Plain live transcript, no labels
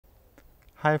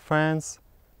Hi friends,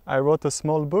 I wrote a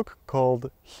small book called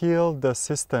Heal the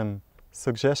System,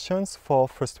 Suggestions for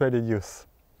Frustrated Youth.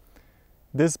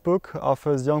 This book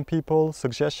offers young people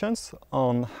suggestions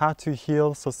on how to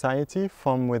heal society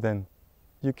from within.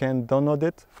 You can download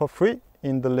it for free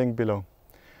in the link below.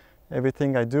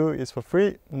 Everything I do is for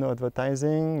free, no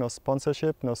advertising, no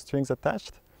sponsorship, no strings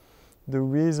attached. The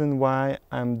reason why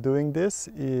I'm doing this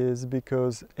is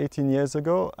because 18 years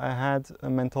ago I had a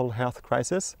mental health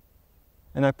crisis,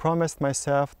 and I promised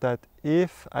myself that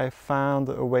if I found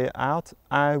a way out,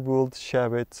 I would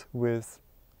share it with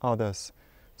others.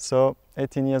 So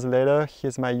 18 years later,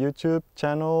 here's my YouTube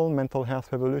channel, Mental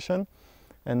Health Revolution,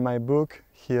 and my book,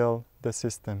 Heal the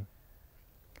System.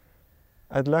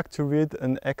 I'd like to read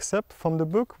an excerpt from the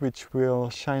book which will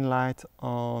shine light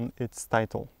on its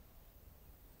title.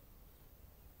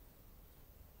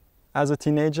 As a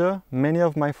teenager, many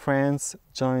of my friends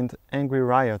joined angry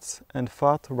riots and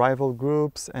fought rival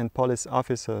groups and police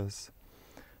officers.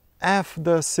 F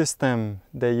the system,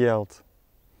 they yelled.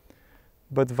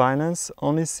 But violence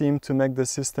only seemed to make the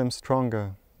system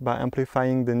stronger by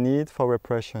amplifying the need for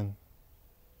repression.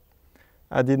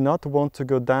 I did not want to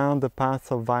go down the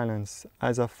path of violence,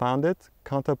 as I found it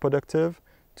counterproductive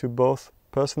to both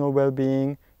personal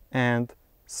well-being and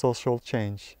social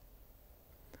change.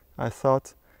 I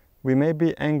thought, we may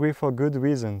be angry for good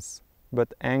reasons,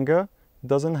 but anger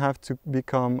doesn't have to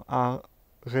become our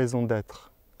raison d'être,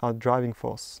 our driving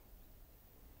force.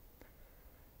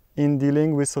 In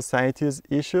dealing with society's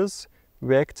issues,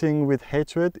 reacting with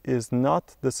hatred is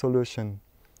not the solution,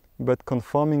 but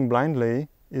conforming blindly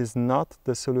is not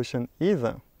the solution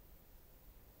either.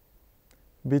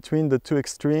 Between the two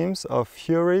extremes of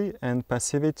fury and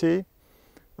passivity,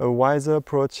 a wiser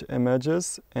approach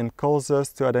emerges and calls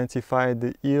us to identify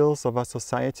the ills of our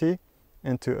society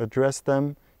and to address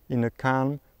them in a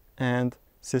calm and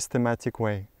systematic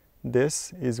way.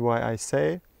 This is why I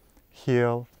say,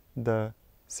 heal the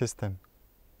system.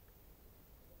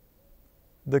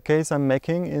 The case I'm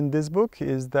making in this book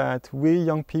is that we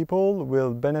young people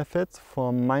will benefit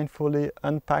from mindfully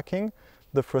unpacking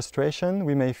the frustration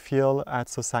we may feel at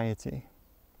society.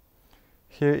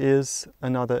 Here is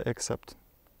another excerpt.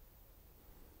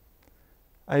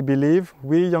 I believe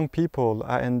we young people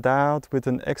are endowed with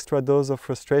an extra dose of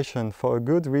frustration for a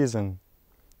good reason,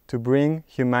 to bring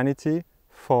humanity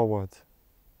forward.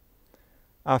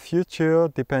 Our future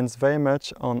depends very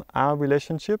much on our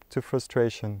relationship to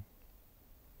frustration.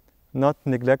 Not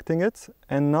neglecting it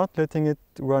and not letting it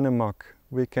run amok,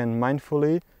 we can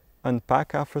mindfully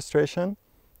unpack our frustration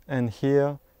and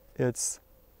hear its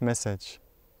message.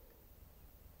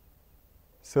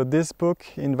 So this book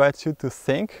invites you to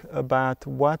think about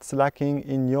what's lacking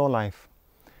in your life,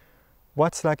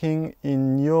 what's lacking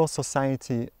in your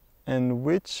society, and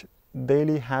which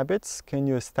daily habits can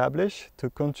you establish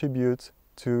to contribute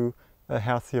to a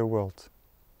healthier world.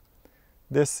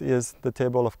 This is the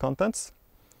table of contents.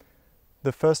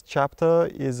 The first chapter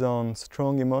is on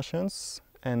strong emotions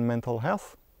and mental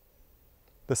health.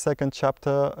 The second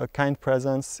chapter, A Kind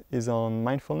Presence, is on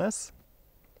mindfulness.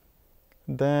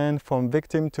 Then, from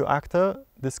victim to actor,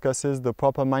 discusses the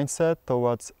proper mindset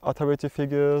towards authority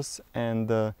figures and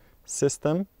the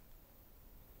system.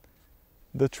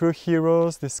 The True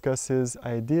Heroes discusses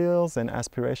ideals and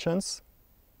aspirations.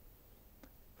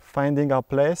 Finding Our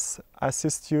Place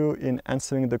assists you in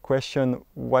answering the question,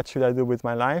 what should I do with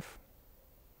my life?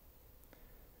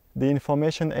 The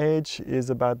Information Age is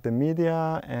about the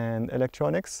media and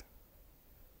electronics.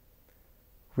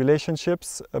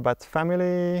 Relationships, about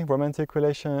family, romantic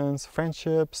relations,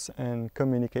 friendships, and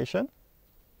communication.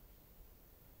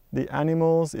 The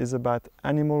Animals is about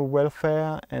animal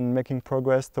welfare and making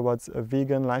progress towards a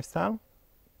vegan lifestyle.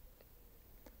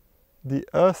 The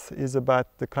Earth is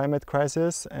about the climate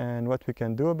crisis and what we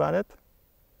can do about it.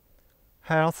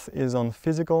 Health is on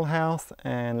physical health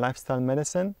and lifestyle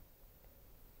medicine.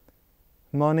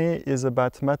 Money is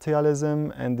about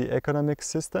materialism and the economic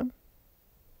system.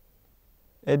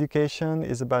 Education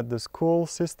is about the school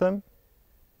system.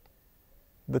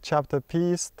 The chapter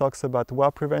Peace talks about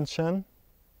war prevention.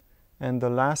 And the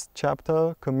last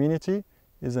chapter, Community,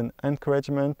 is an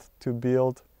encouragement to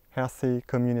build healthy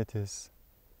communities.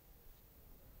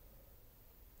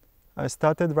 I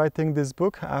started writing this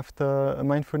book after a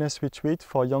mindfulness retreat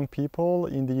for young people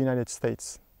in the United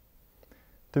States.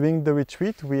 During the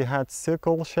retreat, we had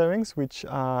circle sharings, which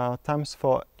are times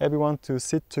for everyone to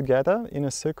sit together in a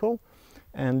circle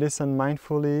and listen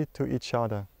mindfully to each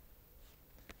other.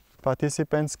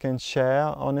 Participants can share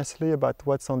honestly about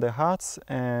what's on their hearts,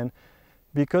 and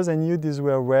Because I knew these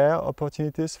were rare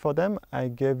opportunities for them, I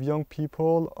gave young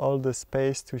people all the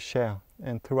space to share.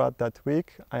 And throughout that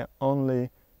week, I only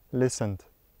listened.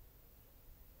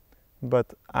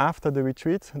 But after the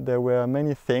retreat, there were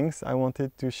many things I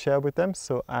wanted to share with them,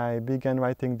 so I began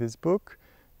writing this book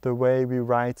the way we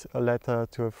write a letter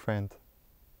to a friend.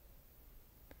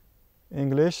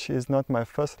 English is not my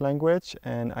first language,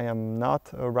 and I am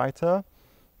not a writer,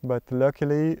 but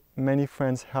luckily many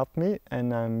friends helped me,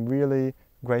 and I'm really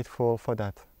grateful for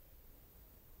that.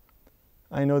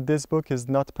 I know this book is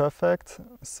not perfect.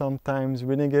 Sometimes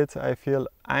reading it, I feel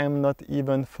I am not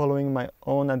even following my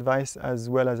own advice as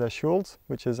well as I should,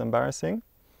 which is embarrassing.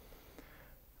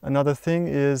 Another thing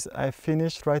is I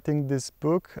finished writing this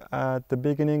book at the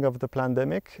beginning of the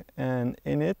pandemic, and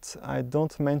in it I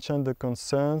don't mention the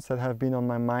concerns that have been on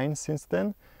my mind since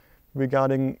then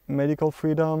regarding medical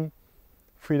freedom,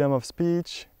 freedom of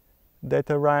speech,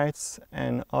 data rights,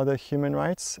 and other human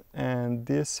rights, and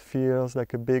this feels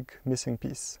like a big missing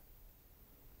piece.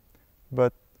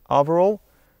 But overall,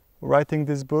 writing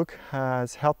this book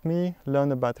has helped me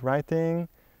learn about writing,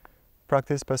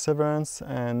 practice perseverance,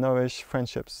 and nourish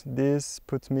friendships. This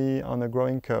put me on a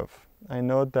growing curve. I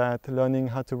know that learning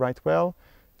how to write well,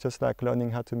 just like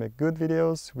learning how to make good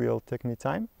videos, will take me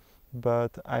time,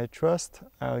 but I trust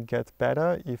I'll get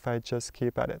better if I just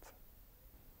keep at it.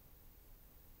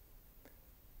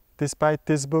 Despite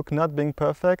this book not being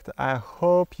perfect, I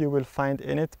hope you will find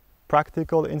in it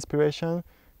practical inspiration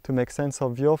to make sense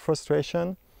of your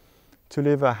frustration, to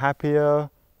live a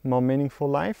happier, more meaningful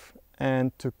life,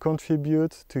 and to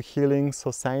contribute to healing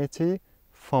society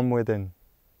from within.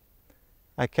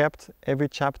 I kept every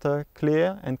chapter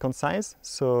clear and concise,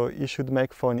 so it should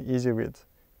make for an easy read.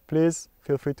 Please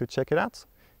feel free to check it out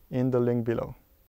in the link below.